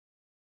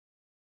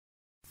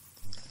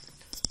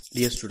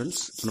Dear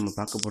students, இப்போ நம்ம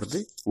பார்க்க போகிறது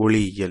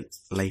ஒளியியல்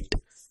லைட்.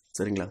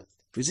 சரிங்களா?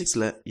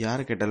 ஃபிசிக்ஸில்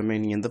யாரை கேட்டாலுமே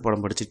நீங்கள் எந்த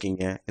படம்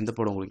படிச்சிருக்கீங்க, எந்த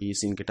படம் உங்களுக்கு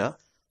ஈஸின்னு கேட்டால்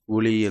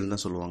ஒளியியல்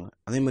தான் சொல்லுவாங்க.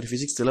 அதே மாதிரி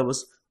ஃபிசிக்ஸ்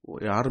சிலபஸ்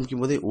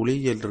ஆரம்பிக்கும் போதே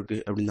ஒளியியல்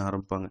இருக்குது அப்படின்னு தான்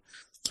ஆரம்பிப்பாங்க.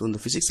 ஸோ இந்த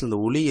ஃபிசிக்ஸில் இந்த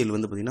ஒளியியல்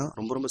வந்து பார்த்திங்கன்னா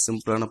ரொம்ப ரொம்ப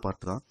சிம்பிளான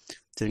பார்ட் தான்.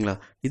 சரிங்களா?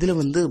 இதில்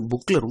வந்து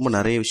புக்கில் ரொம்ப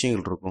நிறைய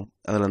விஷயங்கள் இருக்கும்.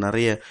 அதில்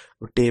நிறைய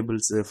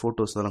டேபிள்ஸு,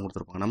 ஃபோட்டோஸ் அதெல்லாம்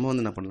கொடுத்துருப்பாங்க. நம்ம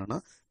வந்து என்ன பண்ணலாம்னா,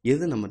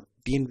 எது நம்ம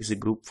டிஎன்பிஎஸ்சி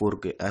குரூப்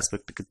 4க்கு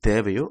ஆஸ்பெக்ட்டுக்கு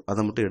தேவையோ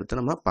அதை மட்டும் எடுத்து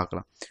நம்ம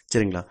பார்க்கலாம்.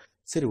 சரிங்களா?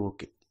 சரி,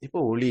 ஓகே. இப்போ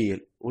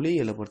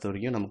ஒளியியலை பொறுத்த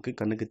வரைக்கும் நமக்கு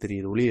கண்ணுக்கு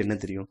தெரியுது. ஒளி என்ன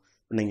தெரியும்?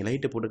 நீங்கள்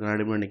லைட்டை போட்டு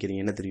கண்ணாடி முன்னாடி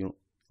நினைக்கிறீங்க, என்ன தெரியும்?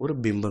 ஒரு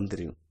பிம்பம்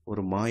தெரியும்,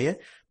 ஒரு மாய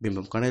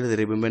பிம்பம். கண்ணில்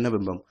தெரிய பிம்பம் என்ன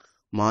பிம்பம்?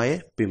 மாய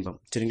பிம்பம்.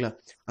 சரிங்களா?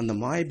 அந்த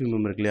மாய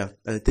பிம்பம் இருக்கு இல்லையா,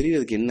 அது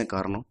தெரியறதுக்கு என்ன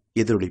காரணம்?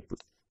 எதிரொலிப்பு.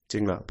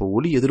 சரிங்களா? இப்போ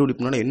ஒளி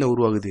எதிரொலிப்புனால என்ன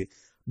உருவாகுது?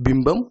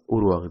 பிம்பம்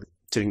உருவாகுது.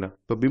 சரிங்களா?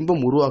 இப்போ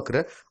பிம்பம் உருவாக்குற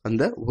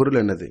அந்த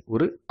பொருள் என்னது?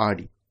 ஒரு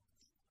ஆடி.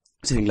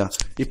 சரிங்களா?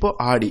 இப்போ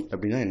ஆடி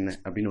அப்படின்னா என்ன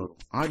அப்படின்னு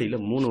வரும்.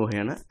 ஆடியில் 3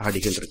 வகையான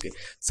ஆடிகள் இருக்கு.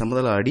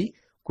 சமதள ஆடி,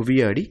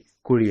 குவியாடி,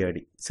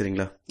 குழியாடி.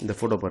 சரிங்களா? இந்த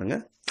போட்டோ பாருங்க.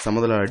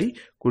 சமதள ஆடி,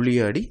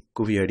 குழியாடி,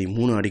 குவியாடி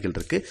 3 ஆடிகள்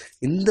இருக்கு.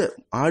 இந்த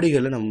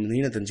ஆடிகளை நம்ம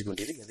மெயினாக தெரிஞ்சுக்க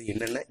வேண்டியது அது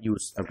என்னென்ன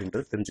யூஸ்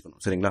அப்படின்றது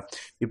தெரிஞ்சுக்கணும். சரிங்களா?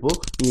 இப்போ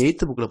நீங்கள்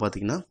 8th புக்கில்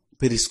பார்த்தீங்கன்னா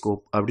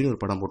பெரிஸ்கோப் அப்படின்னு ஒரு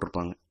படம்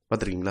போட்டிருப்பாங்க.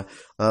 பார்த்துருக்கீங்களா?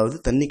 அதாவது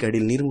தண்ணிக்கு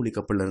அடியில் நீர்மூழ்கி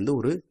கப்பல்ல இருந்து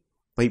ஒரு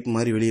பைப்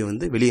மாதிரி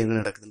வெளியே என்ன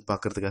நடக்குதுன்னு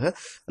பார்க்கறதுக்காக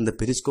அந்த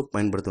பெரிஸ்கோப்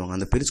பயன்படுத்துவாங்க.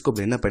 அந்த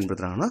பெரிஸ்கோப்ல என்ன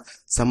பயன்படுத்துறாங்கன்னா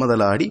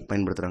சமதள ஆடி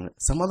பயன்படுத்துறாங்க.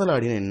 சமதள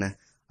ஆடினா என்ன?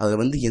 அதில்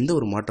வந்து எந்த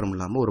ஒரு மாற்றம்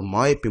இல்லாமல் ஒரு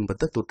மாய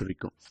பிம்பத்தை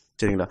தோற்றுவிக்கும்.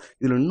 சரிங்களா?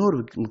 இதில் இன்னொரு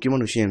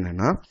முக்கியமான விஷயம்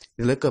என்னன்னா,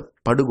 இதில் இருக்க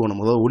படுகோணம்,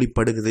 அதாவது ஒளி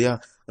படுகுதையா,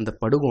 அந்த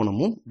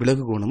படுகோணமும்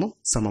விலகு கோணமும்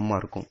சமமாக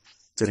இருக்கும்.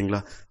 சரிங்களா?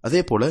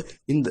 அதே போல்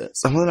இந்த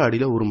சமதள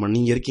ஆடியில்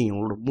நீங்கள் இருக்கீங்க,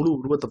 உங்களோட முழு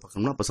உருவத்தை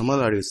பார்க்கணும்னா அப்போ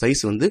சமதள ஆடியோட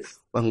சைஸ் வந்து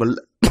உங்கள்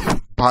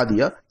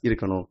பாதியாக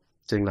இருக்கணும்.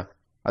 சரிங்களா?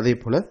 அதே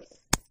போல்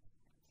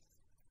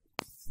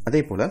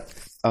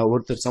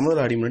ஒருத்தர் சமதள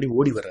ஆடி முன்னாடி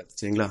ஓடி வர்றாரு.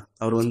 சரிங்களா?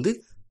 அவர் வந்து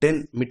 10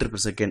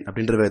 மீட்டர்/செகண்ட்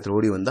அப்படின்ற வேகத்தில்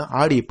ஓடி வந்தால்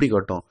ஆடி எப்படி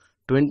காட்டும்?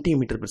 20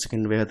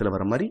 மீட்டர்/செகண்ட் வேகத்தில்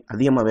வர மாதிரி,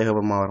 அதிகமாக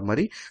வேகமாக வர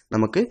மாதிரி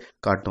நமக்கு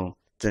காட்டும்.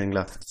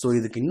 சரிங்களா? ஸோ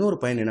இதுக்கு இன்னொரு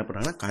பயன் என்ன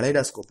பண்ணுறாங்கன்னா,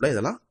 கலைடாஸ்கோப்பில்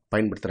இதெல்லாம்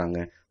பயன்படுத்துகிறாங்க.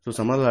 ஸோ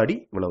சமதள ஆடி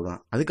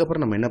இவ்வளவுதான்.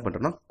 அதுக்கப்புறம் நம்ம என்ன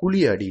பண்ணுறோம்னா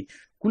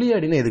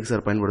குழியாடினா எதுக்கு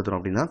சார்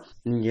பயன்படுத்துகிறோம் அப்படின்னா,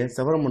 நீங்கள்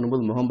சவரம்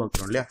பண்ணும்போது முகம்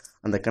பார்க்குறோம் இல்லையா,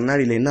 அந்த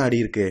கண்ணாடியில் என்ன ஆடி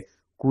இருக்குது?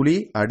 குழி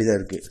ஆடி தான்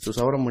இருக்குது. ஸோ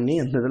சவரம் பண்ணி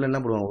அந்த இதில்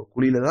என்ன போடுவாங்க? ஒரு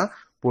குழியில தான்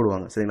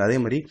போடுவாங்க. சரிங்களா? அதே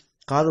மாதிரி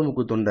காது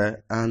மூக்கு தொண்டை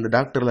அந்த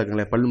டாக்டர்லாம்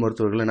இருக்காங்களே, பல்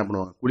மருத்துவர்கள் என்ன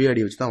பண்ணுவாங்க?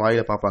 குழியாடி வச்சு தான்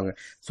வாயில பார்ப்பாங்க.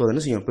 ஸோ அதை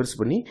என்ன செய்யும்? பெருசு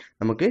பண்ணி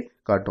நமக்கு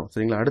காட்டும்.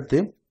 சரிங்களா? அடுத்து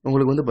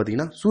உங்களுக்கு வந்து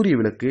பார்த்தீங்கன்னா சூரிய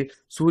விளக்கு,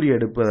 சூரிய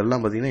அடுப்பு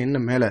அதெல்லாம் பார்த்தீங்கன்னா என்ன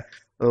மேலே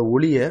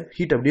ஒளியை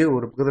ஹீட் அப்படியே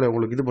ஒரு பக்கத்தில்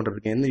உங்களுக்கு இது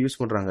பண்ணுறதுக்கு என்ன யூஸ்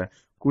பண்ணுறாங்க?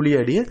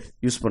 குழியாடியை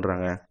யூஸ்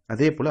பண்ணுறாங்க.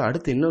 அதே போல்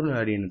அடுத்து இன்னொரு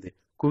ஆடி என்னது?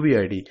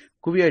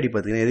 குவியாடி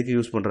பார்த்தீங்கன்னா எதுக்கு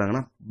யூஸ்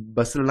பண்ணுறாங்கன்னா,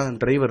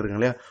 பஸ்லலாம் டிரைவர்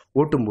இருக்காங்க இல்லையா,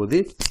 ஓட்டும்போது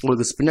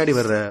உங்களுக்கு பின்னாடி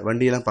வர்ற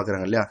வண்டியெல்லாம்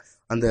பார்க்குறாங்க இல்லையா,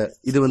 அந்த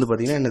இது வந்து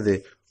பார்த்தீங்கன்னா என்னது?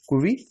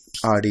 குவி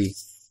ஆடி.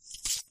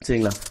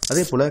 சரிங்களா?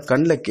 அதே போல்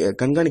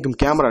கண்காணிக்கும்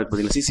கேமரா இருக்கு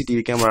பார்த்தீங்களா,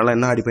 சிசிடிவி கேமராலாம்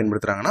என்ன ஆடி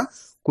பயன்படுத்துகிறாங்கன்னா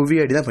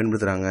குவியாடி தான்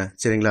பயன்படுத்துகிறாங்க.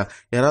 சரிங்களா?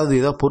 யாராவது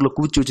ஏதாவது பொருளை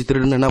குவிச்சு வச்சு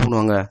திருடுன்னு என்ன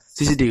பண்ணுவாங்க?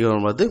 சிசிடிவி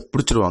கேமரா பார்த்து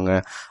பிடிச்சிருவாங்க.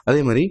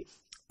 அதே மாதிரி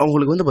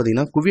அவங்களுக்கு வந்து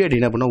பார்த்தீங்கன்னா குவியாடி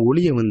என்ன பண்ணால்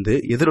ஒளியை வந்து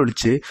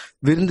எதிரொலிச்சு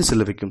விருந்து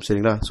செல்ல வைக்கும்.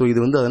 சரிங்களா? ஸோ இது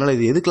வந்து அதனால்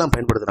இது எதுக்கெல்லாம்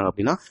பயன்படுத்துகிறாங்க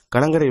அப்படின்னா,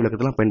 கலங்கரை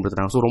விளக்கத்தெல்லாம்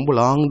பயன்படுத்துகிறாங்க. ஸோ ரொம்ப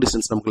லாங்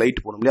டிஸ்டன்ஸ் நமக்கு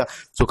லைட் போகணும் இல்லையா,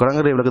 ஸோ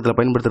கலங்கரை விளக்கத்தில்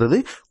பயன்படுத்துறது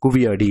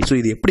குவியாடி. ஸோ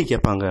இது எப்படி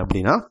கேட்பாங்க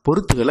அப்படின்னா,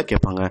 பொருத்துகளை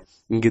கேட்பாங்க.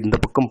 இங்கே இந்த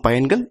பக்கம்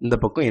பயன்கள், இந்த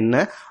பக்கம்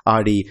என்ன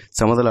ஆடி?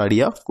 சமதள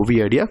ஆடியா,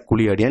 குவியாடியா,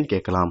 குழியாடியான்னு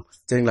கேட்கலாம்.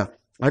 சரிங்களா?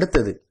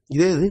 அடுத்தது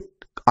இது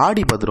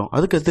ஆடி பார்த்துரும்.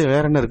 அதுக்கடுத்து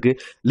வேற என்ன இருக்குது?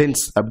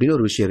 லென்ஸ் அப்படின்னு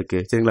ஒரு விஷயம்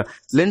இருக்குது. சரிங்களா?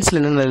 லென்ஸில்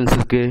என்னென்ன லென்ஸ்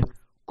இருக்குது?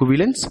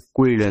 குவிலென்ஸ்,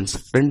 குழிலென்ஸ்,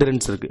 2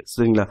 லென்ஸ் இருக்குது.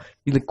 சரிங்களா?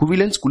 இது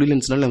குவிலென்ஸ்,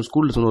 குழிலென்ஸ்னால நம்ம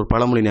ஸ்கூலில் சொன்ன ஒரு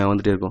பழமொழி ஞாபகம்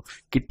வந்துட்டே இருக்கும்.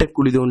 கிட்ட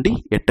குழி தோண்டி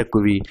எட்ட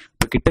குவி.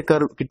 இப்போ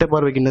கிட்ட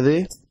பார்வைக்கு என்னது?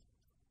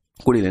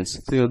 குழிலென்ஸ்.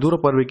 சரிங்களா? தூர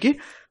பார்வைக்கு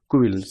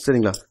குவிலென்ஸ்.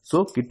 சரிங்களா? ஸோ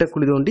கிட்ட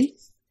குழி தோண்டி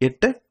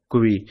எட்ட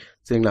குவி.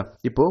 சரிங்களா?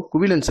 இப்போ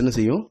குவிலென்ஸ் என்ன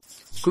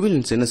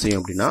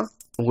செய்யும் அப்படின்னா,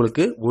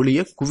 உங்களுக்கு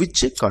ஒளியை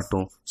குவிச்சு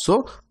காட்டும். ஸோ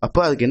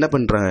அப்போ அதுக்கு என்ன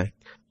பண்ணுறாங்க?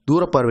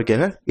 தூர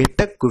பார்வைக்காக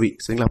எட்ட குவி.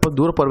 சரிங்களா? அப்போ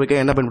தூர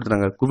பார்வைக்காக என்ன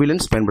பயன்படுத்துறாங்க?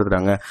 குவிலென்ஸ்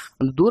பயன்படுத்துறாங்க.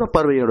 அந்த தூர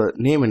பார்வையோட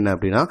நேம் என்ன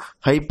அப்படின்னா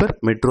ஹைப்பர்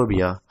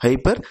மெட்ரோபியா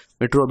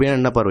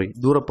என்ன பார்வை?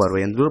 தூர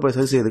பார்வை. அந்த தூர பார்வை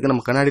சரி செய்யறதுக்கு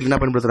நம்ம கண்ணாடியில் என்ன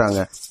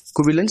பயன்படுத்துறாங்க?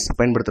 குவிலென்ஸ்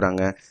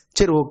பயன்படுத்துறாங்க.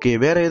 சரி, ஓகே.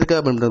 வேற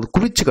எதுக்காக பயன்படுத்துறது?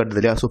 குவிச்சு காட்டுது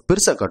இல்லையா, ஸோ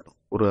பெருசாக காட்டும்.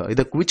 ஒரு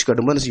இதை குவிச்சு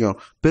காட்டும்போது என்ன செய்யும்?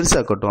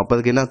 பெருசாக காட்டும். அப்போ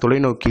அதுக்கு என்ன?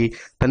 தொலைநோக்கி,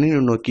 தனி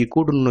நுண்ணோக்கி,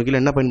 கூட்டு நுண்ணோக்கியில்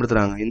என்ன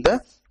பயன்படுத்துறாங்க? இந்த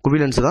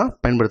குவிலென்ஸ் தான்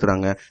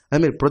பயன்படுத்துறாங்க.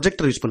 அதேமாதிரி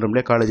ப்ரொஜெக்டர் யூஸ் பண்ணுறோம்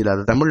இல்லையா காலேஜில்,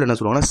 அது தமிழில் என்ன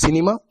சொல்லுவாங்கன்னா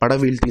சினிமா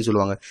படவீழ்த்தின்னு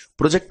சொல்லுவாங்க.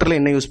 ப்ரொஜெக்டரில்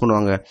என்ன யூஸ்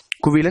பண்ணுவாங்க?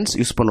 குவிலென்ஸ்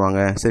யூஸ்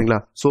பண்ணுவாங்க. சரிங்களா?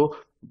 ஸோ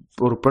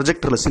ஒரு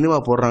ப்ரொஜெக்டரில் சினிமா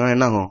போடுறாங்கன்னா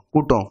என்ன ஆகும்?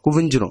 கூட்டம்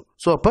குவிஞ்சிரும்.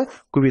 ஸோ அப்போ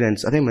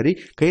குவிலென்ஸ். அதே மாதிரி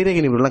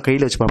கைரேகை நிபுணர்லாம்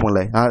கையில் வச்சு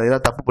பார்ப்பாங்களே,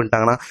 ஏதாவது தப்பு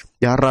பண்ணிட்டாங்கன்னா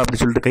யாரா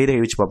அப்படின்னு சொல்லிட்டு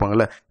கைரேகை வச்சு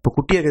பார்ப்பாங்கல்ல. இப்போ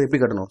குட்டியாக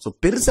எப்படி கட்டணும்? ஸோ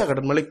பெருசாக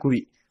கட்டணும்னாலே குவி,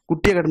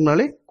 குட்டியாக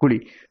கட்டணும்னாலே குழி.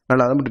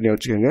 நல்லா அதை மட்டும்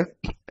வச்சுக்கோங்க.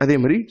 அதே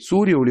மாதிரி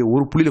சூரிய ஒளி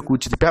ஒரு புள்ளியில்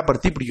குவிச்சு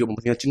பேப்பர் தீ பிடிக்க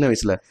பார்த்தீங்கன்னா சின்ன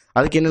வயசில்,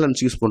 அதுக்கு என்ன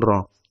லென்ஸ் யூஸ்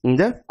பண்ணுறோம்?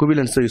 இந்த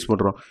குவிலென்ஸ் யூஸ்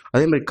பண்ணுறோம்.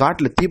 அதே மாதிரி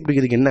காட்டில் தீ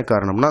பிடிக்கிறதுக்கு என்ன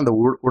காரணம்னா, அந்த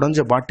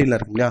உடஞ்ச பாட்டிலாம்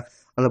இருக்கும் இல்லையா,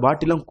 அந்த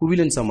பாட்டிலாம்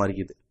குவிலென்ஸாக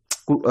மாறிக்குது.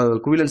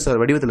 குவிலென்ஸ்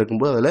வடிவத்தில்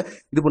இருக்கும்போது அதில்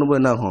இது பண்ணும்போது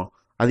என்ன ஆகும்?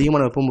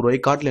 அதிகமான வெப்பம் உருவாகி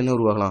காட்டில் என்ன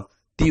உருவாகலாம்?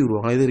 தீ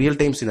உருவாகலாம். இது ரியல்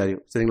டைம் சினாரியோ.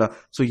 சரிங்களா?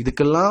 ஸோ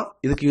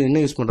இதுக்கு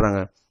என்ன யூஸ் பண்ணுறாங்க?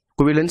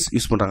 குவிலென்ஸ்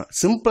யூஸ் பண்ணுறாங்க.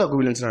 சிம்பிளாக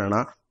குவிலென்ஸ்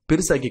என்னன்னா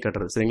பெருசாக்கி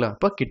காட்டுறது சரிங்களா.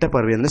 அப்போ கிட்ட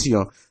பார்வை என்ன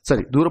செய்யும்,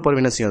 சரி தூர பார்வை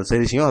என்ன செய்யும்,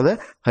 சரி செய்யும், அதை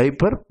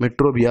ஹைப்பர்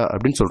மெட்ரோபியா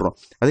அப்படின்னு சொல்கிறோம்.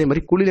 அதே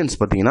மாதிரி குழிலென்ஸ்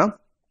பார்த்தீங்கன்னா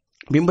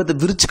பிம்பத்தை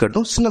விரிச்சு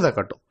காட்டும், சின்னதாக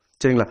காட்டும்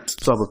சரிங்களா.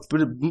 ஸோ அப்போ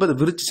பிம்பத்தை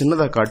விரிச்சு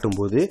சின்னதாக காட்டும்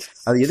போது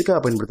அது எதுக்காக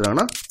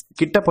பயன்படுத்துறாங்கன்னா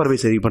கிட்ட பார்வை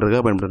சரி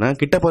பண்ணுறதுக்காக பயன்படுத்துறாங்க.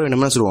 கிட்ட பார்வை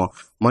நம்ம என்ன சொல்லுவோம்,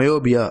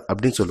 மயோபியா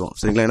அப்படின்னு சொல்லுவோம்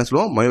சரிங்களா. என்ன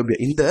சொல்லுவோம், மயோபியா.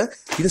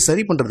 இதை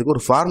சரி பண்ணுறதுக்கு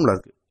ஒரு ஃபார்முலா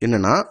இருக்குது.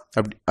 என்னன்னா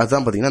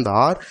அதுதான் பார்த்தீங்கன்னா இந்த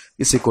R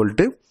is equal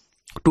to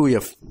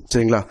 2F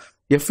சரிங்களா.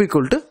 F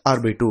equal to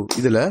R/2.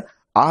 இதில்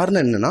ஆர்னு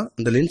என்னன்னா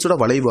இந்த லென்ஸோட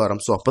வளைவு ஆரம்.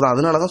 ஸோ அப்போதான்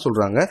அதனால தான்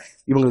சொல்கிறாங்க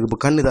இவங்களுக்கு இப்போ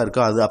கண்ணு தான்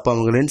இருக்கா, அது அப்போ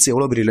அவங்க லென்ஸ்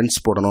எவ்வளோ பெரிய லென்ஸ்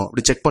போடணும்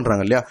அப்படி செக்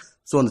பண்ணுறாங்க இல்லையா.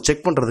 ஸோ அந்த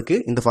செக் பண்ணுறதுக்கு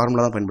இந்த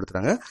ஃபார்முலா தான்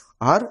பயன்படுத்துகிறாங்க.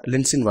 ஆர்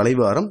லென்ஸின்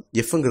வளைவு ஆரம்,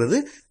 எஃப்ங்கிறது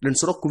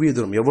லென்ஸோட குவிய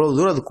தூரம், எவ்வளோ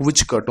தூரம் அது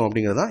குவிச்சு காட்டும்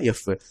அப்படிங்கிறது தான்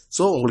எஃப்.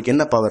 ஸோ உங்களுக்கு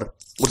என்ன பவர்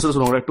ஒரு சில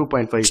சொல்லுவாங்களா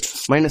 2.5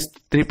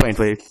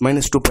 -3.5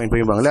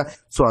 -2.5 இல்லையா.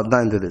 ஸோ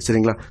அதுதான் இந்த இது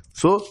சரிங்களா.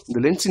 ஸோ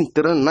இந்த லென்ஸின்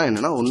திறன்னா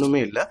என்னன்னா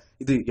ஒன்றுமே இல்லை,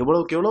 இது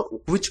எவ்வளோக்கு எவ்வளோ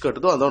குவிச்சு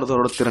காட்டுதோ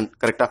அதோட திறன்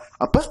கரெக்டாக.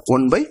 அப்போ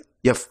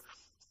 1/f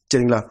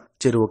சரிங்களா.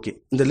 சரி ஓகே.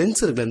 இந்த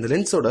லென்ஸ் இருக்குல்ல, இந்த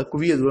லென்ஸோட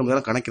குவிய தூரம்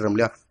தான் கணக்கிடுறோம்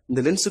இல்லையா. இந்த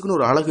லென்ஸுக்குன்னு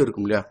ஒரு அழகு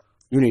இருக்கும் இல்லையா,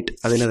 யூனிட்,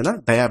 அது என்னதுன்னா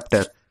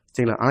டயாப்டர்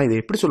சரிங்களா. ஆனால் இதை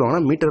எப்படி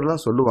சொல்லுவாங்கன்னா மீட்டர்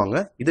தான் சொல்லுவாங்க,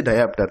 இது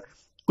டயாப்டர்.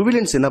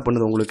 குவிலென்ஸ் என்ன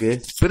பண்ணுது, உங்களுக்கு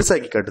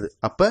பெருசாக்கி காட்டுது.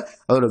 அப்போ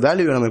அதோட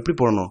வேல்யூ நம்ம எப்படி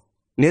போடணும்,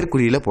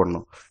 நேர்குறியில்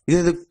போடணும்.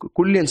 இது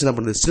குழிலென்ஸ் என்ன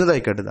பண்ணுது,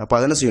 சின்னதாகி காட்டுது. அப்போ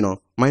அதை என்ன செய்யணும்,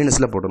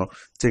 மைனஸில் போடணும்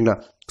சரிங்களா.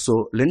 ஸோ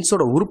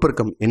லென்ஸோட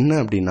உருப்பெருக்கம் என்ன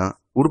அப்படின்னா,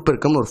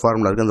 உருப்பெருக்கம்னு ஒரு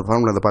ஃபார்முலா இருக்குது, அந்த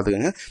ஃபார்முலா அதை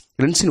பார்த்துக்கோங்க.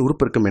 லென்ஸின்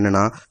உருப்பெருக்கம்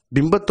என்னன்னா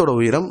பிம்பத்தோட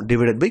உயரம்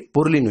டிவைடட் பை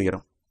பொருளின்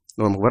உயரம்.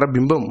 நமக்கு வர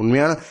பிம்பம்,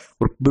 உண்மையான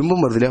ஒரு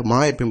பிம்பம் வருது இல்லையா,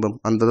 மாய பிம்பம்,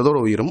 அந்த இதோட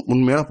உயரம்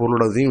உண்மையான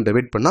பொருளோட இதையும்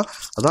டிவைட் பண்ணால்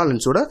அதான்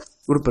லென்ஸோட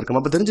உருப்பெருக்கம்.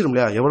 அப்போ தெரிஞ்சிடும்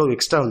இல்லையா எவ்வளோ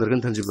எக்ஸ்ட்ரா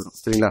வந்திருக்குன்னு தெரிஞ்சுக்கணும்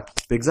சரிங்களா.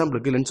 இப்போ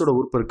எக்ஸாம்பிளுக்கு லென்ஸோட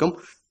உருப்பெருக்கம்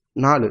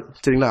 4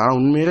 சரிங்களா. ஆனால்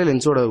உண்மையிலே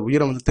லென்ஸோட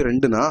உயரம் வந்துட்டு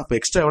 2னா அப்போ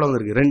எக்ஸ்ட்ரா எவ்வளோ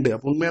வந்திருக்கு 2.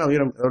 அப்போ உண்மையான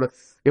உயரம்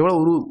எவ்வளோ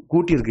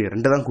கூட்டியிருக்கு,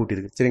 2 தான்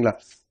கூட்டியிருக்கு சரிங்களா.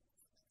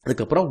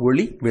 அதுக்கப்புறம்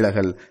ஒளி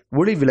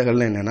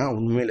விலகல்னா என்னன்னா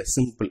உண்மையில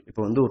சிம்பிள்.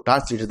 இப்போ வந்து ஒரு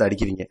டார்ச் எடுத்து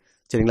அடிக்கிறீங்க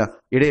சரிங்களா,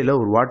 இடையில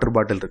ஒரு வாட்டர்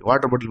பாட்டில் இருக்கு,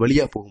 வாட்டர் பாட்டில்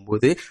வழியா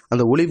போகும்போது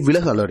அந்த ஒளி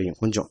விலகல் அடையும்,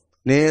 கொஞ்சம்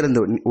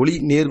இந்த ஒளி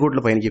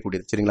நேர்கோட்டில்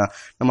பயணிக்கக்கூடியது சரிங்களா.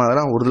 நம்ம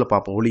அதெல்லாம் ஒரு இதில்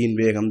பார்ப்போம், ஒளியின்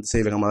வேகம்,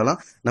 திசை வேகம், அதெல்லாம்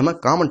நம்ம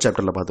காமன்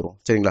சாப்டர்ல பார்த்துருவோம்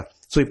சரிங்களா.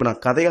 ஸோ இப்போ நான்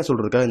கதையாக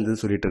சொல்றதுக்காக இந்த இது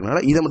சொல்லிட்டு இருக்கனால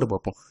இதை மட்டும்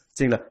பார்ப்போம்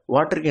சரிங்களா.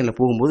 வாட்டர் கேனில்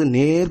போகும்போது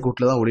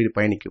நேர்கோட்டில் தான் ஒளி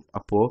பயணிக்கும்.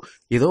 அப்போ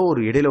ஏதோ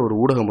ஒரு இடையில ஒரு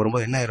ஊடகம்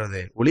வரும்போது என்ன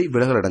ஆயிடுறது, ஒளி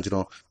விலகல்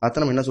அடைஞ்சிடும்.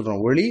 அதை நம்ம என்ன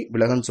சொல்றோம், ஒளி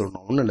விலகல்னு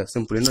சொல்லணும். ஒன்றும் இல்லை,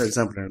 சிம்பிள். இன்னொரு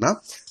எக்ஸாம்பிள் என்னன்னா,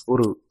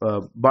 ஒரு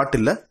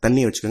பாட்டிலில்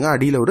தண்ணி வச்சுக்கோங்க,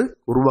 அடியில் ஒரு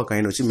ரூபா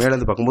காயின் வச்சு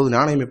மேலேருந்து பார்க்கும்போது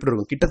நாணயம் எப்படி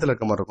இருக்கும், கிட்டத்தில்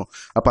இருக்க மாதிரி இருக்கும்.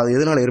 அப்போ அது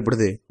எதனால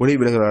ஏற்படுது, ஒளி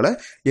விலகலால்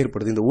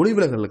ஏற்படுது. இந்த ஒளி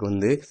விலகலுக்கு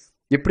வந்து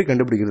எப்படி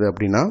கண்டுபிடிக்கிறது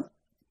அப்படின்னா,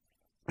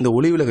 இந்த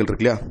ஒளி விலகல்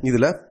இருக்கு இல்லையா,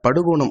 இதுல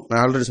படுகோணம்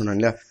நான் ஆல்ரெடி சொன்னேன்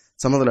இல்லையா,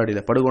 சமதள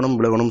அடியில் படுகோணம்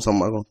விலகோணம்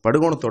சமமாகும்.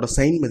 படுகோணத்தோட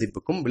சைன்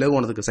மதிப்புக்கும்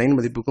விலகோணத்துக்கு சைன்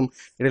மதிப்புக்கும்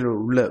இடையில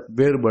உள்ள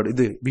வேறுபாடு,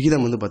 இது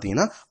விகிதம் வந்து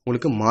பார்த்தீங்கன்னா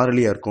உங்களுக்கு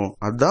மாறிலியா இருக்கும்.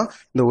 அதுதான்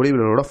இந்த ஒளி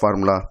விலகலோட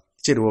ஃபார்முலா.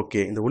 சரி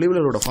ஓகே, இந்த ஒளி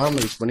விலகலோட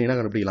ஃபார்முலா யூஸ் பண்ணி என்ன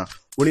கண்டுபிடிக்கலாம்,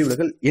 ஒளி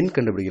விலகல் எண்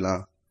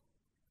கண்டுபிடிக்கலாம்.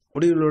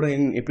 ஒளி விலகலோட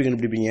எண் எப்படி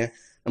கண்டுபிடிப்பீங்க,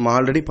 நம்ம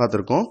ஆல்ரெடி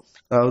பார்த்துருக்கோம்.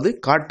 அதாவது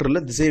காற்றுல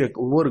திசை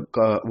வேகம், ஒவ்வொரு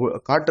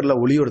காற்றுல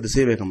ஒளியோட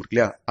திசை வேகம் இருக்கு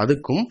இல்லையா,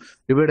 அதுக்கும்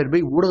டிவைடட்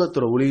பை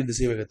ஊடகத்தோட ஒளி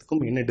திசை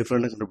வேகத்துக்கும் என்ன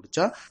டிஃபரெண்ட்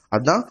கண்டுபிடிச்சா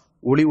அதுதான்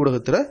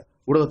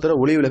ஊடகத்தோட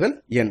ஒளி விலகல்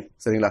எண்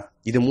சரிங்களா.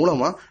 இது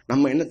மூலமா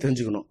நம்ம என்ன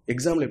தெரிஞ்சுக்கணும்,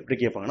 எக்ஸாம்பிள் எப்படி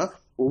கேட்பாங்கன்னா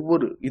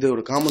இது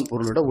ஒரு காமன்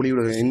பொருளோட ஒளி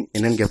விலகல் எண்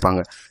என்னன்னு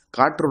கேட்பாங்க.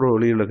 காற்றோட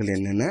ஒளி விலகல்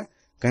என்னென்ன,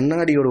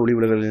 கண்ணாடியோட ஒளி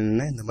விலகல்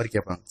என்னென்ன, இந்த மாதிரி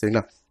கேட்பாங்க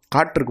சரிங்களா.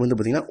 காற்றுக்கு வந்து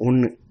பார்த்தீங்கன்னா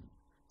 1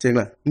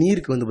 சரிங்களா,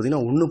 நீருக்கு வந்து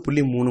பார்த்தீங்கன்னா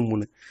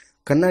 1.33,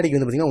 கண்ணாடிக்கு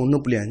வந்து பார்த்தீங்கன்னா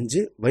 1.5,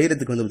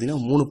 வைரத்துக்கு வந்து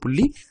பார்த்தீங்கன்னா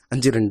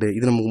 3.52.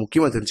 இது நமக்கு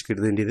முக்கியமாக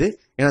தெரிஞ்சுக்கிறது வேண்டியது,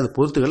 ஏன்னா அது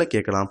பொருத்துகளை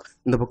கேட்கலாம்.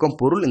 இந்த பக்கம்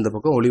பொருள், இந்த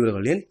பக்கம் ஒளி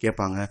விலகல் எண்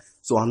கேட்பாங்க.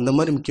 ஸோ அந்த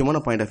மாதிரி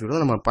முக்கியமான பாயிண்ட் ஆஃப் வியூ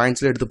தான் நம்ம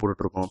பாயிண்ட்ஸ்ல எடுத்து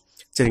போட்டுருக்கோம்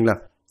சரிங்களா.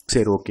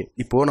 சரி ஓகே,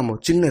 இப்போ நம்ம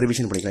சின்ன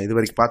ரிவிஷன் பண்ணிக்கலாம். இது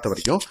வரைக்கும் பார்த்த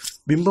வரைக்கும்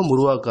பிம்பம்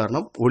உருவாக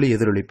காரணம் ஒளி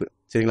எதிரொலிப்பு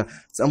சரிங்களா.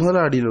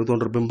 சமதள அடியில்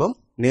தோன்ற பிம்பம்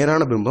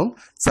நேரான பிம்பம்,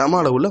 சம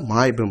அளவுள்ள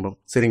மாய பிம்பம்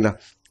சரிங்களா.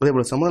 அதே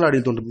போல சமதள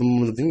அடியில் தோன்ற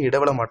பிம்பம்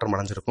இடவெள மாற்றம்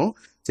அடைஞ்சிருக்கும்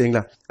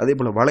சரிங்களா. அதே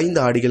போல வளைந்த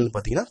ஆடிகள்னு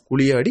பார்த்தீங்கன்னா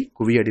குழியாடி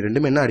குவியாடி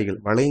ரெண்டுமே என்ன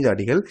ஆடிகள், வளைந்த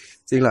ஆடிகள்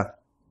சரிங்களா.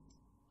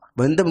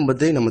 வந்த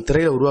பிம்பத்தை நம்ம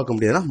திரையில உருவாக்க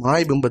முடியாதுன்னா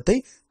மாய பிம்பத்தை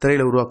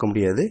திரையில உருவாக்க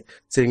முடியாது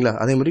சரிங்களா.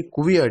 அதே மாதிரி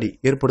குவியாடி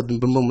ஏற்படுத்தும்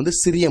பிம்பம் வந்து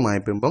சிறிய மாய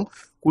பிம்பம்.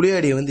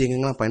 குழியாடியை வந்து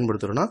எங்கெங்கெல்லாம்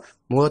பயன்படுத்துறோம்னா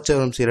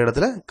முகச்சவரம் செய்கிற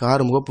இடத்துல,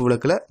 கார் முகப்பு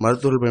விளக்கில்,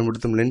 மருத்துவர்கள்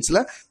பயன்படுத்தும்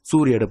லென்ஸில்,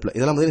 சூரிய அடுப்பில்,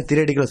 இதெல்லாம் பார்த்தீங்கன்னா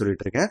தியரிட்டிக்கலாக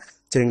சொல்லிட்டு இருக்கேன்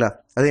சரிங்களா.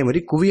 அதே மாதிரி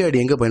குவியாடி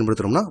எங்கே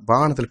பயன்படுத்துறோம்னா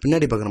வாகனத்தில்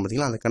பின்னாடி பார்க்குறோம்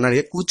பார்த்தீங்களா, அந்த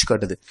கண்ணாடியை குவிச்சு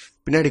காட்டுது,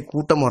 பின்னாடி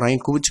கூட்டம்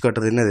வராங்க குவிச்சு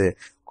காட்டுறது என்னது,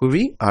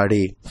 குவி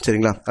ஆடி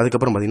சரிங்களா.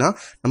 அதுக்கப்புறம் பார்த்தீங்கன்னா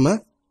நம்ம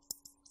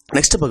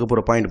நெக்ஸ்ட் பார்க்க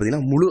போகிற பாயிண்ட்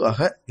பார்த்தீங்கன்னா முழு அக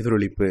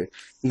எதிரொலிப்பு.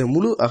 இந்த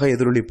முழு அக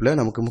எதிரொலிப்பில்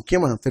நமக்கு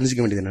முக்கியமாக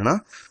தெரிஞ்சுக்க வேண்டியது என்னன்னா,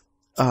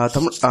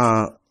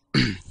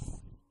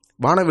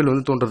 வானவில்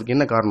வந்து தோன்றதுக்கு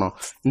என்ன காரணம்,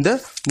 இந்த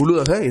முழு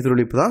அக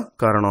எதிரொலிப்பு தான்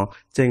காரணம்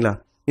சரிங்களா.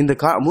 இந்த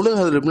முழு அக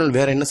எதிரொலிப்புனால்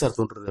வேற என்ன சார்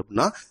தோன்றுறது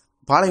அப்படின்னா,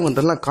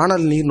 பாலைவனத்திலாம்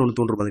காணல் நீர்னு ஒன்று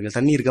தோன்றுறது பார்த்தீங்கன்னா,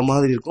 தண்ணி இருக்க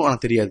மாதிரி இருக்கும்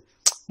ஆனால் தெரியாது.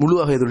 முழு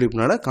அக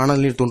எதிரொலிப்புனால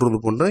காணல் நீர்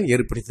தோன்றுவது போன்ற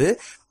ஏற்படுது.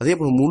 அதே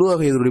போல் முழு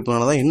அக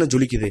எதிரொலிப்புனால தான் என்ன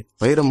ஜொலிக்குது,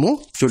 வைரமும்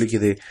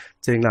ஜொலிக்குது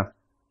சரிங்களா.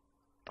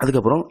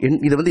 அதுக்கப்புறம்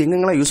இதை வந்து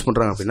எங்கெங்கெல்லாம் யூஸ்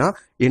பண்ணுறாங்க அப்படின்னா,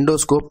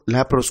 எண்டோஸ்கோப்,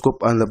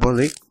 லேப்ரோஸ்கோப், அந்த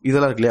போன்ற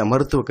இதெல்லாம் இருக்கு இல்லையா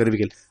மருத்துவ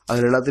கருவிகள்,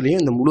 அதில்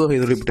எல்லாத்துலேயும் இந்த முழு வகை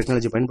எதிரொலிப்பு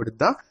டெக்னாலஜி பயன்படுத்தி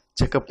தான்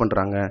செக்அப்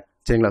பண்ணுறாங்க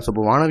சரிங்களா. ஸோ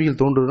இப்போ வானவியல்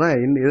தோன்றுதுன்னா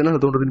எதனால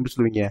தோன்றுதுன்னு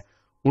சொல்லுவீங்க,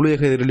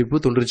 முழுவக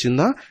எதிரொலிப்பு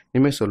தோன்றுச்சுன்னு தான்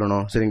இனிமேல்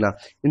சொல்லணும். சரிங்களா.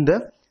 இந்த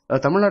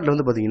தமிழ்நாட்டில்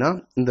வந்து பார்த்தீங்கன்னா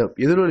இந்த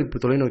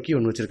எதிரொலிப்பு தொலைநோக்கி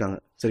ஒன்று வச்சிருக்காங்க.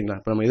 சரிங்களா.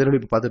 இப்போ நம்ம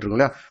எதிரொலிப்பு பார்த்துட்டு இருக்கோம்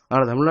இல்லையா,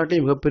 ஆனால்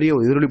தமிழ்நாட்டிலேயே மிகப்பெரிய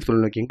ஒரு எதிரொலிப்பு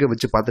தொலைநோக்கி எங்கே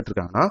வச்சு பார்த்துட்டு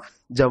இருக்காங்கன்னா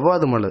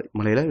ஜவ்வாது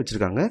மலையில்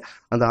வச்சிருக்காங்க.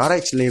 அந்த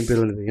ஆராய்ச்சி நிலையம்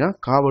பேர் வந்து பார்த்தீங்கன்னா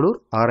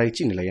காவலூர்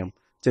ஆராய்ச்சி நிலையம்.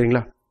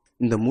 சரிங்களா.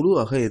 இந்த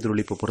முழுவக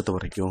எதிரொலிப்பை பொறுத்த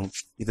வரைக்கும்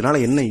இதனால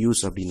என்ன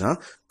யூஸ் அப்படின்னா,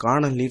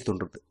 காணல் நீர்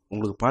தோன்றுறது.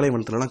 உங்களுக்கு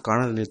பாலைவனத்துலலாம்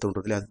காணல் நீர்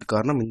தோன்றுறது இல்லை, அதுக்கு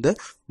காரணம் இந்த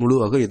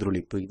முழுவக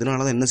எதிரொலிப்பு.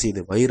 இதனால தான் என்ன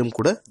செய்யுது, வைரம்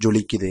கூட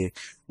ஜொலிக்குது.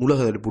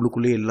 முழுவக எதிரொலிப்பு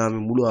உள்ளுக்குள்ளேயே எல்லாமே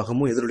முழு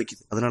அகமும்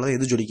எதிரொலிக்குது. அதனால தான்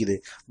எது ஜொலிக்குது,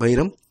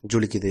 வைரம்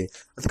ஜொலிக்குது.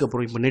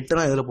 அதுக்கப்புறம் இப்போ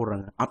நெட்டெல்லாம் எதில்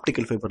போடுறாங்க,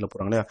 ஆப்டிக்கல் ஃபைபரில்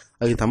போடுறாங்க இல்லையா,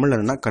 அது தமிழில்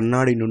என்னன்னா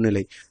கண்ணாடி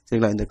நுண்ணிலை.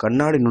 சரிங்களா. இந்த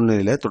கண்ணாடி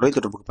நுண்ணிலையில்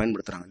தொலைத்தொடர்புக்கு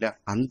பயன்படுத்துறாங்க இல்லையா,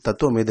 அந்த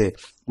தத்துவம் எது,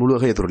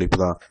 முழுவக எதிரொலிப்பு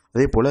தான்.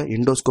 அதே போல்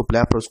எண்டோஸ்கோப்,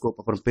 லேப்ரோஸ்கோப்,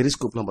 அப்புறம்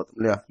பெரிஸ்கோப்லாம் பார்த்தோம்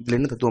இல்லையா, இதில்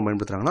என்ன தத்துவம்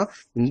பயன்படுத்துறாங்கன்னா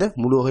இந்த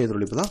முழுவக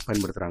எதிரொலிப்பு தான்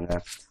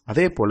பயன்படுத்துறாங்க.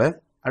 அதே போல்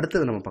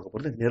அடுத்தது நம்ம பார்க்க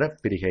போகிறது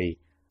நிறப்பிரிகை.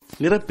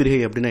 நிறப்பிரிகை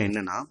அப்படின்னா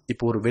என்னன்னா,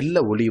 இப்போ ஒரு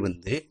வெள்ளை ஒளி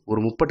வந்து ஒரு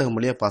முப்பட்டகம்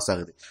வழியாக பாஸ்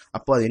ஆகுது.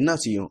 அப்போ அது என்ன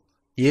செய்யும்,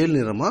 7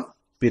 நிறமாக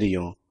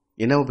பிரியும்.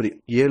 என்ன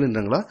பிரியும், 7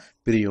 நிறங்களா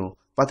பிரியும்.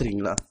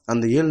 பார்த்துருக்கீங்களா,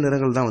 அந்த 7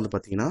 நிறங்கள் தான் வந்து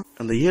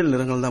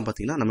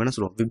பார்த்தீங்கன்னா நம்ம என்ன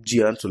சொல்லுவோம்,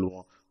 விப்ஜியான்னு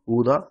சொல்லுவோம்.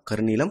 ஊதா,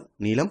 கருநீலம்,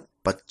 நீலம்,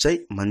 பச்சை,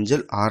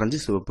 மஞ்சள், ஆரஞ்சு,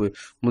 சிவப்பு.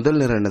 முதல்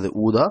நிறம் என்னது,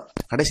 ஊதா.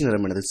 கடைசி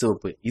நிறம் என்னது,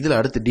 சிவப்பு. இதில்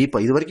அடுத்து டீப்பா,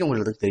 இது வரைக்கும்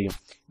உங்களுக்கு தெரியும்.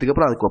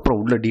 அதுக்கப்புறம்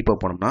உள்ள டீப்பா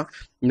போனோம்னா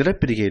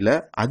நிறப்பிரிகையில்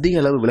அதிக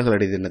அளவு விலகல்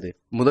அடையுது என்னது,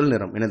 முதல்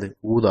நிறம் என்னது,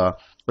 ஊதா.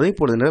 அதே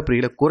போல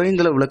நிறப்பிரிகையில்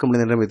குறைந்த அளவு விளக்க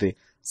முடியாத நிறம் எது,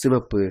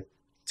 சிவப்பு.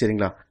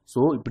 சரிங்களா. ஸோ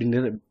இப்படி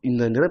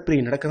இந்த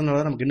நிறப்பிரிகை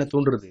நடக்கிறதுனால நமக்கு என்ன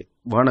தோன்றுறது,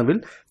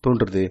 வானவில்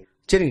தோன்றுறது.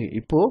 சரிங்க.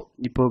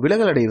 இப்போ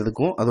விலகல்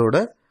அடைகிறதுக்கும் அதோட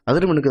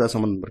அதிர்வெண்ணுக்கு ஏதாவது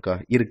சம்பந்தம் இருக்கா,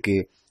 இருக்கு.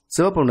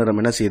 சிவப்பு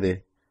நிறம் என்ன செய்யுது,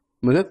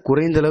 மிக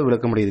குறைந்த அளவு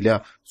விளக்க முடியுது இல்லையா.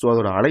 ஸோ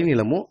அதோட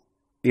அலைநீளமும்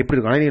எப்படி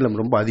இருக்கும், அலைநீளம்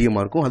ரொம்ப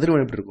அதிகமாக இருக்கும்,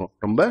 அதிர்வெண் எப்படி இருக்கும்,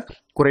 ரொம்ப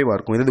குறைவாக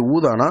இருக்கும். இது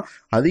ஊதானா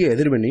அதிக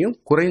எதிர்வெண்ணையும்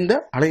குறைந்த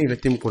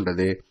அலைநீளத்தையும்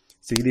கொண்டது.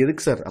 ஸோ இது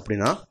எதுக்கு சார்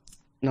அப்படின்னா,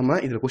 நம்ம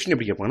இதில் கொஸ்டின்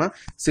எப்படி கேட்பாங்கன்னா,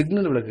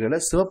 சிக்னல் விளக்குகளை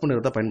சிவப்பு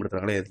நிறத்தை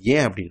பயன்படுத்துறாங்களே, அது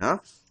ஏன் அப்படின்னா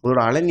அதோட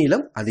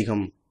அலைநீளம்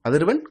அதிகம்,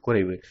 அதிர்வெண்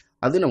குறைவு.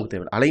 அது நமக்கு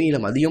தேவை.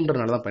 அலைநீளம்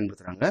அதிகம்ன்றனால தான்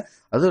பயன்படுத்துறாங்க.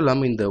 அதுவும்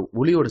இல்லாமல் இந்த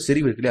ஒளியோட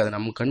செறிவு இருக்குல்லையே, அது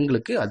நம்ம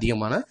கண்களுக்கு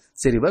அதிகமான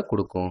செறிவை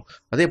கொடுக்கும்.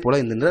 அதே போல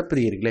இந்த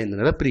நிறப்பிரிகை இருக்குல்ல, இந்த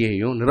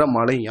நிறப்பிரிகையும்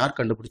நிறமாலையும் யார்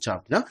கண்டுபிடிச்சா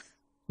அப்படின்னா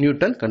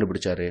நியூட்டன்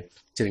கண்டுபிடிச்சாரு.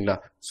 சரிங்களா.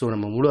 ஸோ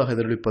நம்ம முழுவக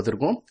எதிரொலிப்பு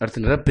பார்த்துருக்கோம்,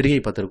 அடுத்து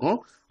நிறப்பிரிகை பார்த்துருக்கோம்.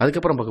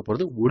 அதுக்கப்புறம் பார்க்க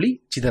போகிறது ஒளி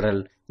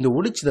சிதறல். இந்த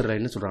ஒளி சிதறலை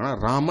என்ன சொல்றாங்கன்னா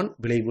ராமன்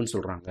விளைவுன்னு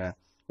சொல்றாங்க.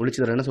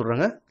 ஒளிச்சிதறல் என்ன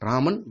சொல்றாங்க,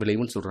 ராமன்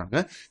விளைவுன்னு சொல்றாங்க.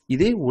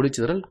 இதே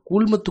ஒளிச்சிதறல்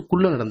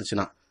கூழ்மத்துக்குள்ள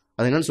நடந்துச்சுன்னா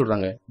அது என்னன்னு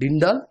சொல்றாங்க,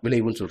 டிண்டால்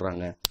விளைவுன்னு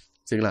சொல்றாங்க.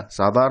 சரிங்களா.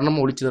 சாதாரண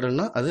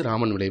ஒளிச்சிதறல்னா அது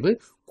ராமன் விளைவு,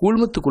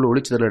 கூழ்மத்துக்குள்ள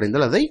ஒளிச்சிதறல்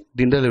அடைந்தால் அதை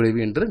டிண்டால் விளைவு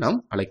என்று நாம்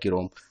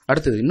அழைக்கிறோம்.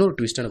 அடுத்தது இன்னொரு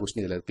ட்விஸ்டான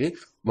கொஸ்டின் இதில் இருக்கு.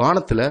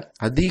 வானத்துல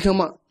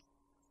அதிகமா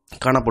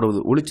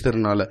காணப்படுவது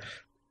ஒளிச்சிதறனால,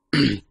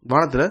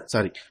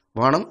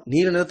 வானம்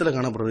நீல நிறத்துல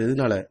காணப்படுறது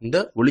எதுனால, இந்த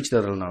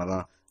ஒளிச்சிதறல்னால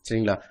தான்.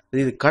 சரிங்களா.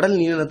 இது கடல்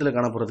நீல நிறத்துல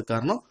காணப்படுறதுக்கு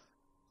காரணம்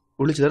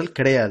ஒளிச்சிதறல்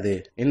கிடையாது.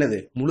 என்னது,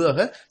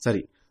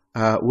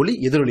 ஒளி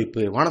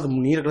எதிரொலிப்பு. வானத்து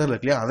நீல கலர்ல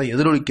இருக்கு இல்லையா, அதை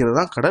எதிரொலிக்கிறது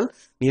தான் கடல்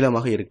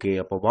நீளமாக இருக்கு.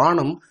 அப்போ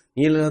வானம்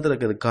நீல நிறத்தில்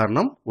இருக்கிறதுக்கு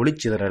காரணம்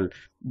ஒளிச்சிதறல்,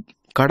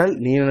 கடல்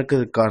நீல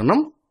நிறக்கிறதுக்கு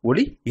காரணம்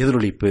ஒளி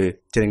எதிரொலிப்பு.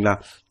 சரிங்களா.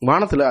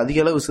 வானத்துல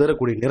அதிக அளவு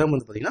சிதறக்கூடிய நிறம்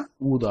வந்து பார்த்தீங்கன்னா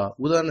ஊதா.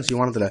 ஊதான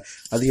வானத்துல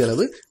அதிக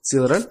அளவு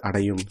சிதறல்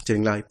அடையும்.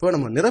 சரிங்களா. இப்போ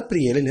நம்ம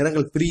நிறப்பிரிகையில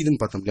நிறங்கள்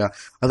பிரியுதுன்னு பார்த்தோம் இல்லையா,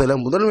 அதுல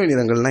முதன்மை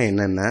நிறங்கள்னா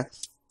என்னென்ன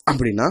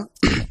அப்படின்னா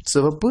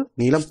சிவப்பு,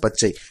 நீலம்,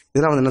 பச்சை.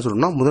 இதெல்லாம் வந்து என்ன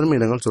சொல்றோம்னா முதன்மை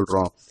நிறங்கள்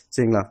சொல்றோம்.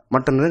 சரிங்களா.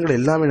 மற்ற நிறங்கள்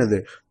எல்லாமே என்னது,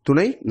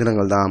 துணை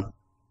நிறங்கள் தான்.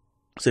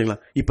 சரிங்களா.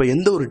 இப்போ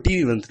எந்த ஒரு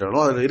டிவி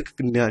வந்துட்டாலும் அதில்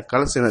இருக்க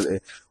கலர்ஸ் என்னது,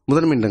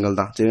 முதன்மை நிறங்கள்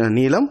தான். சரிங்களா.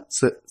 நீலம்,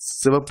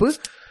 சிவப்பு,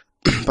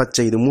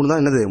 பச்சை, இது 3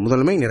 தான் என்னது,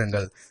 முதன்மை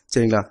நிறங்கள்.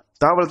 சரிங்களா.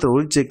 தாவரத்தில்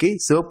ஒளிச்சேர்க்கை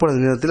சிவப்பு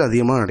நிறத்தில்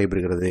அதிகமாக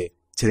நடைபெறுகிறது.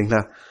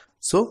 சரிங்களா.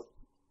 ஸோ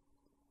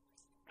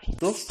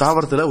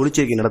தாவரத்தில்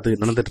ஒளிச்சேர்க்கை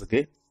நடந்துட்டு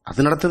இருக்கு.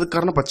 அது நடத்துறதுக்கு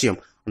காரணம் பச்சையம்.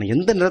 ஆனால்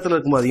எந்த நிறத்தில்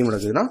இருக்கும்போது அதிகமாக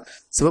நடக்குதுன்னா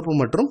சிவப்பு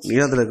மற்றும்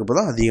நீளத்தில் இருக்கும்போது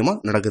தான் அதிகமாக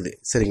நடக்குது.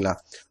 சரிங்களா.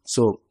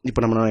 ஸோ இப்போ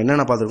நம்ம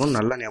என்னென்ன பார்த்துருக்கோம்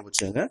நல்லா ஞாபகம்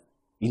வச்சுக்கோங்க.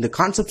 இந்த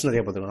கான்செப்ட்ஸ்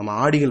நிறைய பார்த்துருக்கோம். நம்ம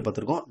ஆடிகள்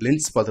பார்த்துருக்கோம்,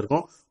 லென்ஸ்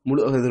பார்த்துருக்கோம்,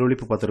 முழு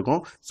எதிரொலிப்பு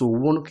பார்த்துருக்கோம். ஸோ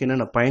ஒவ்வொன்றுக்கும்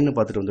என்னென்ன பயன்னு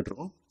பார்த்துட்டு வந்துட்டு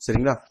இருக்கோம்.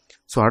 சரிங்களா.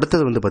 ஸோ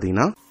அடுத்தது வந்து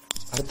பார்த்தீங்கன்னா,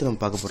 அடுத்து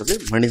நம்ம பார்க்க போகிறது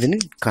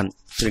மனிதனின் கண்.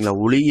 சரிங்களா.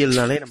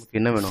 ஒளியியல்னாலே நமக்கு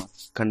என்ன வேணும்,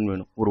 கண்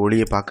வேணும். ஒரு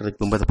ஒளியை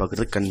பார்க்கறதுக்கு, பிம்பத்தை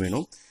பார்க்கறதுக்கு கண்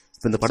வேணும்.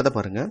 இப்போ இந்த படத்தை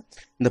பாருங்க.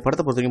 இந்த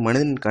படத்தை பொறுத்த வரைக்கும்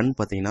மனிதனின் கண்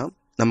பார்த்தீங்கன்னா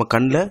நம்ம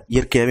கண்ணில்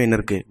இயற்கையாகவே என்ன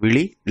இருக்குது,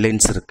 விழி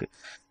லென்ஸ் இருக்குது.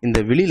 இந்த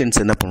விழி லென்ஸ்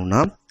என்ன பண்ணுன்னா,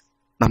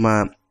 நம்ம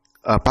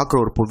பார்க்குற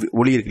ஒரு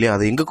ஒளி இருக்கு இல்லையா,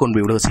 அதை எங்கே கொண்டு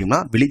போய் விழுக செய்யும்னா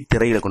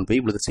விழித்திரையில் கொண்டு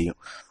போய் விழுக செய்யும்.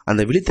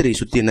 அந்த விழித்திரையை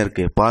சுற்றி என்ன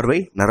இருக்குது, பார்வை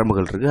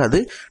நரம்புகள் இருக்குது. அது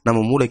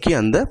நம்ம மூளைக்கு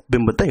அந்த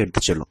பிம்பத்தை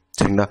எடுத்து செல்லும்.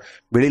 சரிங்களா.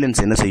 விழி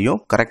லென்ஸ் என்ன செய்யும்,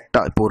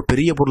 கரெக்டாக இப்போ ஒரு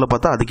பெரிய பொருளை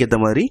பார்த்தா அதுக்கேற்ற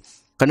மாதிரி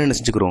கண் என்ன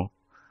செஞ்சுக்கிறோம்,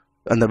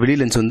 அந்த விழி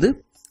லென்ஸ் வந்து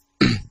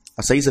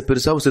சைஸை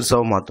பெருசாகவும்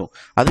சிறுசாகவும் மாற்றும்.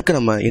 அதுக்கு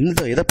நம்ம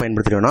எதை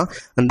பயன்படுத்துகிறோம்னா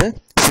அந்த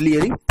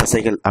சிலியரி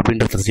தசைகள்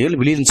அப்படின்ற தசைகள்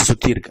விழி லென்ஸை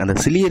சுற்றி இருக்குது. அந்த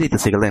சிலியரி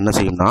தசைகள் தான் என்ன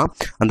செய்யும்னா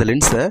அந்த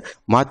லென்ஸை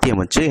மாற்றி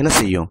அமைச்சு என்ன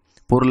செய்யும்,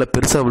 பொருளை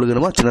பெருசாக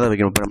விழுகணுமா சின்னதாக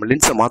வைக்கணும். இப்போ நம்ம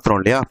லென்ஸை மாற்றுறோம்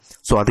இல்லையா,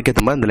 ஸோ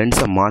அதுக்கேற்ற மாதிரி அந்த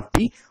லென்ஸை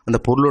மாற்றி அந்த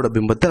பொருளோட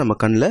பிம்பத்தை நம்ம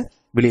கண்ணில்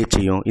விளைய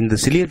செய்யும். இந்த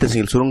சிலிய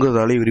திசைகள்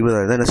சுருங்குவதாலே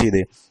விரிவதால என்ன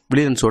செய்யுது,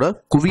 விழிலென்ஸோட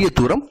குவிய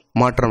தூரம்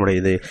மாற்றம்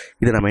அடையுது.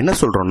 இதை நம்ம என்ன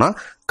சொல்றோம்னா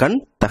கண்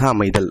தக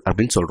அமைதல்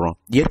அப்படின்னு சொல்றோம்.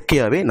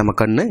 இயற்கையாவே நம்ம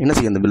கண்ணு என்ன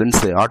செய்யும், அந்த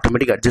லென்ஸ்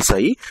ஆட்டோமேட்டிக் அட்ஜஸ்ட்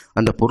ஆகி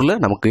அந்த பொருளை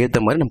நமக்கு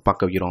ஏற்ற மாதிரி நம்ம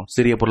பார்க்க வைக்கிறோம்.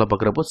 சிறிய பொருளை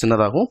பார்க்குறப்போ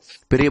சின்னதாகவும்,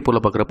 பெரிய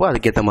பொருளை பார்க்குறப்போ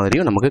அதுக்கேற்ற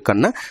மாதிரியும் நமக்கு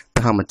கண்ணை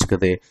தக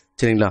அமைச்சுக்குது.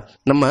 சரிங்களா?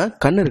 நம்ம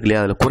கண் இருக்கு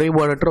இல்லையா, அதில்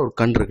குறைபாடற்ற ஒரு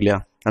கண் இருக்கு இல்லையா,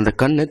 அந்த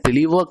கண்ணு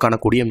தெளிவாக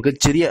காணக்கூடிய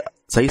மிகச்சிறிய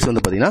சைஸ்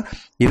வந்து பார்த்தீங்கன்னா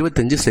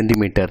 25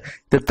 சென்டிமீட்டர்.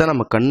 இதைத்தான்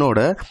நம்ம கண்ணோட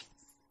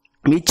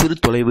மீச்சிறு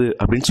தொலைவு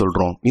அப்படின்னு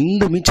சொல்றோம்.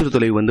 இந்த மீச்சிறு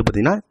தொலைவு வந்து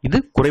பார்த்தீங்கன்னா இது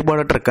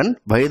குறைபாடற்ற கண்,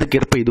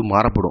 வயதுக்கேற்ப இது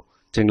மாறப்படும்.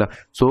 சரிங்களா?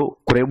 ஸோ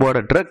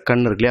குறைபாடற்ற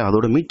கண் இருக்கு இல்லையா,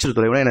 அதோட மீச்சிறு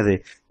தொலைவுனா என்னது,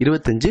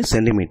 25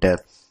 சென்டிமீட்டர்.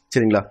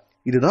 சரிங்களா?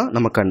 இதுதான்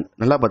நம்ம கண்.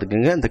 நல்லா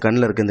பார்த்துக்கோங்க. இந்த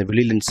கண்ணில் இருக்க இந்த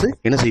விழி லென்ஸ்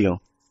என்ன செய்யும்,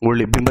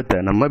 ஒளி பிம்பத்தை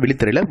நம்ம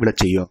விழித்திரையில விழ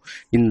செய்யும்.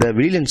 இந்த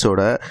விழி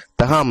லென்ஸோட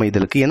தக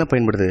அமைதலுக்கு என்ன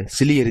பயன்படுது,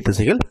 சிலியரி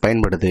திசைகள்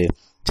பயன்படுது.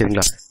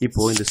 சரிங்களா?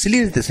 இப்போ இந்த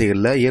சிலியரி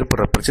திசைகளில்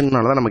ஏற்படுற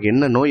பிரச்சனைனால தான் நமக்கு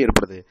என்ன நோய்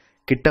ஏற்படுது,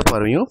 கிட்ட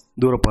பார்வையும்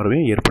தூர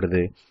பார்வையும்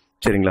ஏற்படுது.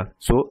 சரிங்களா?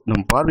 ஸோ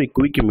நம் பார்வை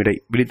குவிக்கும் இடை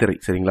விழித்திரை.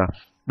 சரிங்களா?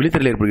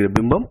 விழித்திரையில் ஏற்படுகிற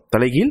பிம்பம்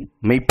தலைகீழ்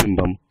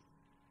மெய்ப்பிம்பம்.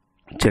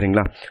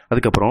 சரிங்களா?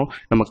 அதுக்கப்புறம்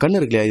நம்ம கண்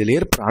இருக்கு இல்லையா, இதில்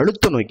ஏற்படுற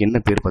அழுத்த நோய்க்கு என்ன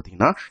பேர்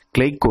பார்த்தீங்கன்னா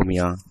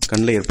கிளைகோமியா.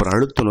 கண்ணில் ஏற்படுற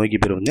அழுத்த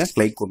நோய்க்கு பேர் வந்து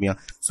கிளைகோமியா.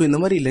 ஸோ இந்த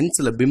மாதிரி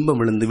லென்ஸில்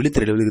பிம்பம் விழுந்து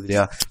விழித்திரையில் விழுகுது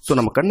இல்லையா, ஸோ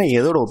நம்ம கண்ணை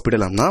எதோட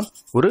ஒப்பிடலாம்னா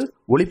ஒரு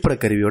ஒளிப்பட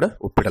கருவியோட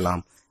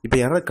ஒப்பிடலாம். இப்போ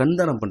யாராவது கண்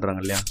தானம் பண்ணுறாங்க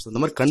இல்லையா, ஸோ இந்த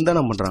மாதிரி கண்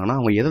தானம் பண்ணுறாங்கன்னா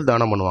அவங்க எதை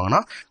தானம் பண்ணுவாங்கன்னா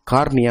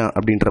கார்னியா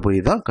அப்படின்ற பகுதி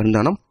தான் கண்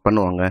தானம்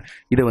பண்ணுவாங்க.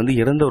 இதை வந்து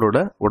இறந்தவரோட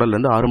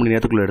உடல்லேருந்து 6 மணி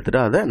நேரத்துக்குள்ளே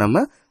எடுத்துகிட்டு அதை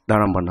நம்ம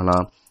தானம்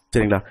பண்ணலாம்.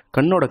 சரிங்களா?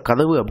 கண்ணோட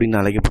கதவு அப்படின்னு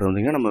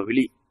அழைக்கப்படுறதுங்க நம்ம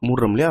விழி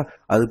மூடுறோம் இல்லையா,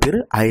 அது பேர்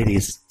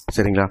ஐரிஸ்.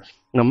 சரிங்களா?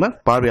 நம்ம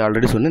பார்வை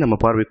ஆல்ரெடி சொன்னேன், நம்ம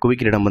பார்வை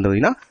குவிக்கிற இடம் வந்து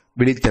பார்த்தீங்கன்னா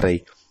விழித்திரை.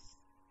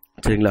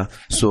 சரிங்களா?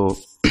 ஸோ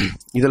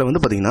இதில் வந்து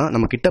பார்த்தீங்கன்னா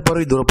நம்ம கிட்ட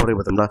பார்வை தூர பார்வை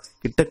பார்த்தோம்னா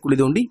கிட்ட குழி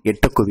தோண்டி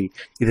எட்ட குவி,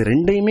 இது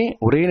ரெண்டையுமே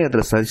ஒரே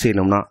நேரத்தில் சரி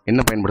செய்யணும்னா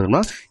என்ன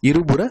பயன்படுத்தணும்னா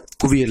இருபுற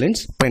குவிய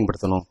லென்ஸ்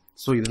பயன்படுத்தணும்.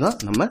 ஸோ இதுதான்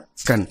நம்ம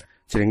கண்.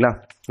 சரிங்களா?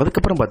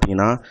 அதுக்கப்புறம்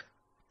பார்த்தீங்கன்னா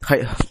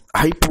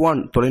ஹைப்வான்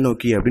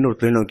தொலைநோக்கி அப்படின்னு ஒரு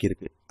தொலைநோக்கி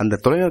இருக்கு. அந்த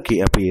தொலைநோக்கி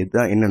அப்படி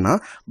தான் என்னன்னா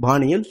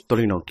வானியல்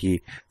தொலைநோக்கி.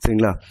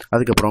 சரிங்களா?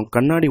 அதுக்கப்புறம்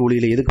கண்ணாடி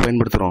ஒளியில எதுக்கு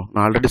பயன்படுத்துறோம்,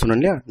 நான் ஆல்ரெடி சொன்னேன்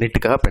இல்லையா,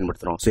 நெட்டுக்காக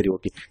பயன்படுத்துறோம். சரி,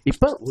 ஓகே.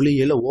 இப்போ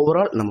ஒளியியல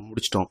ஓவரால் நம்ம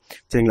முடிச்சிட்டோம்.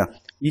 சரிங்களா?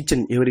 ஈச்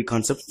அண்ட் எவரி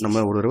கான்செப்ட்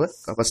நம்ம ஒரு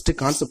ஃபர்ஸ்ட்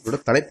கான்செப்டோட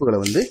தலைப்புகளை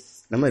வந்து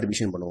நம்ம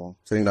ரிவிஷன் பண்ணுவோம்.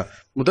 சரிங்களா?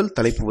 முதல்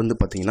தலைப்பு வந்து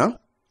பார்த்தீங்கன்னா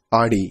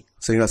ஆடி.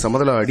 சரிங்களா?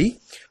 சமதள ஆடி,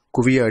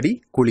 குவியாடி,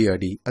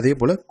 குழியாடி, அதே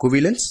போல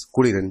குவிலென்ஸ்,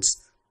 குளிலென்ஸ்.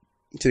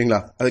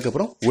 சரிங்களா?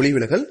 அதுக்கப்புறம்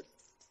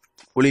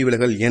ஒளி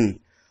விலகல் எண்,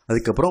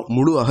 அதுக்கப்புறம்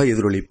முழு அக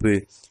எதிரொலிப்பு,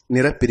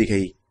 நிறப்பிரிகை,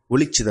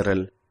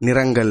 ஒளிச்சிதறல்,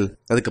 நிறங்கள்,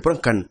 அதுக்கப்புறம்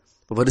கண்.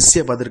 இப்போ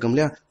வரிசையாக பார்த்துருக்கோம்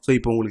இல்லையா. ஸோ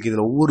இப்போ உங்களுக்கு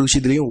இதில் ஒவ்வொரு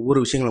விஷயத்துலையும் ஒவ்வொரு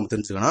விஷயங்கள் நம்ம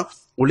தெரிஞ்சுக்கலாம்.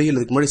 ஒளியில்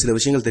இதுக்கு முன்னாடி சில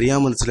விஷயங்கள்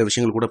தெரியாமல் சில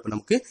விஷயங்கள் கூட இப்போ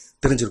நமக்கு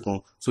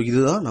தெரிஞ்சிருக்கும். ஸோ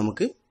இதுதான்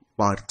நமக்கு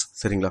பார்ட்ஸ்.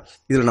 சரிங்களா?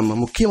 இதில் நம்ம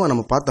முக்கியமாக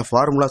நம்ம பார்த்த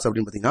ஃபார்முலாஸ்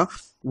அப்படின்னு பார்த்தீங்கன்னா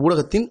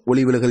ஊடகத்தின்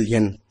ஒளி விலகல்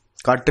எண்,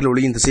 காற்றில்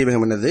ஒளியின்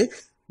திசைவேகம் என்னது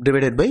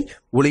டிவைடட் பை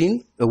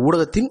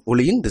ஊடகத்தின்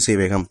ஒளியின்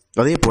திசைவேகம்.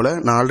 அதே போல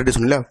நான் ஆல்ரெடி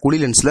சொன்னேன் குழி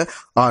லென்ஸில்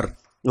ஆர்,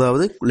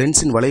 அதாவது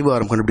லென்ஸின் வளைவு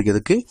ஆரம்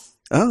கண்டுபிடிக்கிறதுக்கு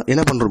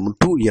என்ன பண்றோம்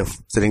 2f.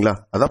 சரிங்களா?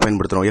 அதான்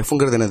பயன்படுத்துறோம்.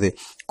 எஃப்ங்கிறது என்னது,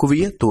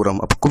 குவிய தூரம்.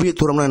 அப்போ குவிய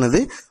தூரம்னா என்னது,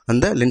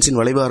 அந்த லென்ஸின்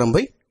வளைவு ஆரம்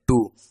பை 2.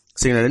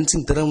 சரிங்களா?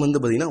 லென்ஸின் திறம் வந்து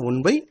பார்த்தீங்கன்னா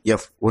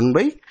 1/f.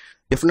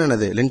 1/fனா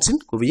என்னது,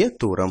 லென்ஸின் குவிய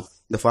தூரம்.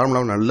 இந்த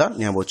ஃபார்முலாவை நல்லா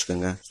ஞாபகம்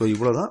வச்சுக்கோங்க. ஸோ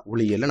இவ்வளோதான்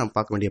ஒளியியல்ல நம்ம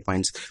பார்க்க வேண்டிய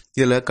பாயிண்ட்ஸ்.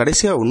 இதில்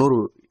கடைசியாக இன்னொரு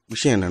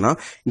விஷயம் என்னன்னா,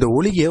 இந்த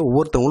ஒளியை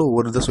ஒவ்வொருத்தவங்களும்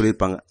ஒவ்வொரு இதை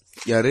சொல்லியிருப்பாங்க.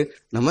 யாரு,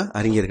 நம்ம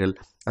அறிஞர்கள்.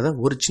 அதான்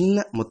ஒரு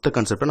சின்ன மொத்த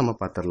கான்செப்டை நம்ம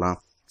பார்த்துடலாம்.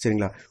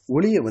 சரிங்களா?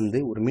 ஒளியை வந்து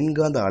ஒரு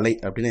மின்காந்த அலை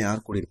அப்படின்னு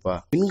யார் கூடியிருப்பா,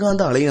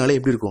 மின்காந்த அலையினாலே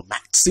எப்படி இருக்கும்,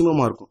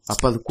 மேக்சிமமா இருக்கும்.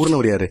 அப்ப அது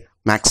கூறினவர் யாரு,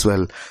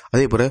 மேக்ஸ்வெல்.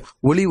 அதே போல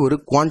ஒளி ஒரு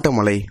குவாண்டம்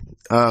அலை,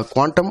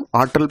 குவாண்டம்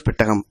ஆற்றல்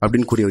பெட்டகம்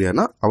அப்படின்னு கூறியவர்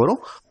யாருன்னா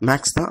அவரும்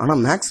மேக்ஸ் தான். ஆனா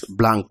மேக்ஸ்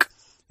பிளாங்க்.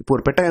 இப்போ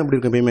ஒரு பெட்டகம் எப்படி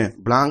இருக்கும், எப்பயுமே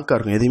பிளாங்கா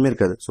இருக்கும், எதுவுமே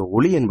இருக்காது. ஸோ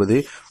ஒளி என்பது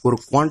ஒரு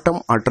குவாண்டம்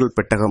ஆற்றல்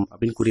பெட்டகம்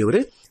அப்படின்னு கூறியவர்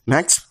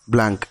மேக்ஸ்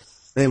பிளாங்க்.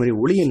 அதே மாதிரி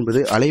ஒளி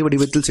என்பது அலை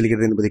வடிவத்தில்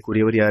செல்கிறது என்பதை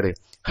கூறியவர் யாரு,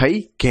 ஹை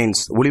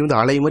கேன்ஸ். ஒளி வந்து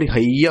அலை மாதிரி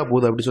ஹையா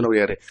போகுது அப்படின்னு சொன்னவர்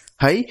யாரு,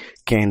 ஹை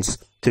கேன்ஸ்.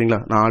 சரிங்களா?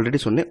 நான் ஆல்ரெடி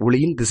சொன்னேன்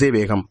ஒளியின் திசை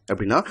வேகம்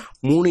அப்படின்னா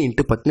 3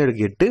 ×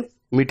 10⁸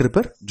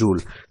 மீட்டர்/ஜூல்.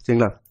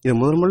 சரிங்களா? இதை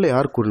முதல்ல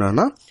யார்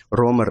கூறினார்னா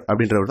ரோமர்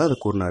அப்படின்றவர் தான் அதை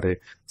கூறினாரு.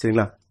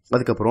 சரிங்களா?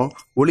 அதுக்கப்புறம்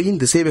ஒளியின்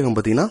திசை வேகம்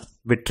பார்த்தீங்கன்னா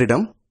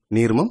வெற்றிடம்,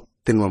 நீர்மம்,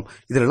 திண்மம்,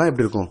 இதெல்லாம்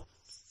எப்படி இருக்கும்,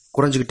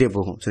 குறைஞ்சிக்கிட்டே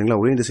போகும். சரிங்களா?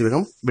 ஒளியின் திசை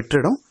வேகம்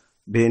வெற்றிடம்,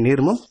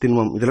 நீர்மம்,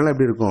 திண்மம், இதெல்லாம்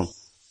எப்படி இருக்கும்,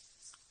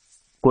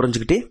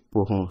 குறைஞ்சிக்கிட்டே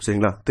போகும்.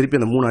 சரிங்களா? திருப்பி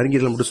அந்த 3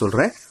 அறிஞர்கள் மட்டும்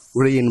சொல்றேன்.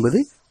 ஒளி என்பது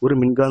ஒரு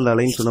மின்காந்த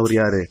அலைன்னு சொன்னவர்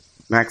யாரு,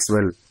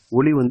 மேக்ஸ்வெல்.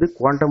 ஒளி வந்து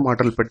குவாண்டம்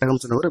ஆற்றல் பெட்டகம்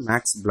சொன்னவர்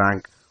மேக்ஸ்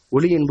பிளாங்க்.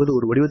 ஒளி என்பது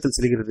ஒரு வடிவத்தில்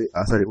செல்கிறது,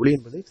 ஒளி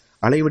என்பது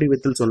அலை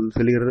வடிவத்தில்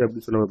செல்கிறது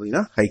அப்படின்னு சொன்னவர்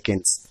பார்த்தீங்கன்னா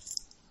ஹைகென்ஸ்.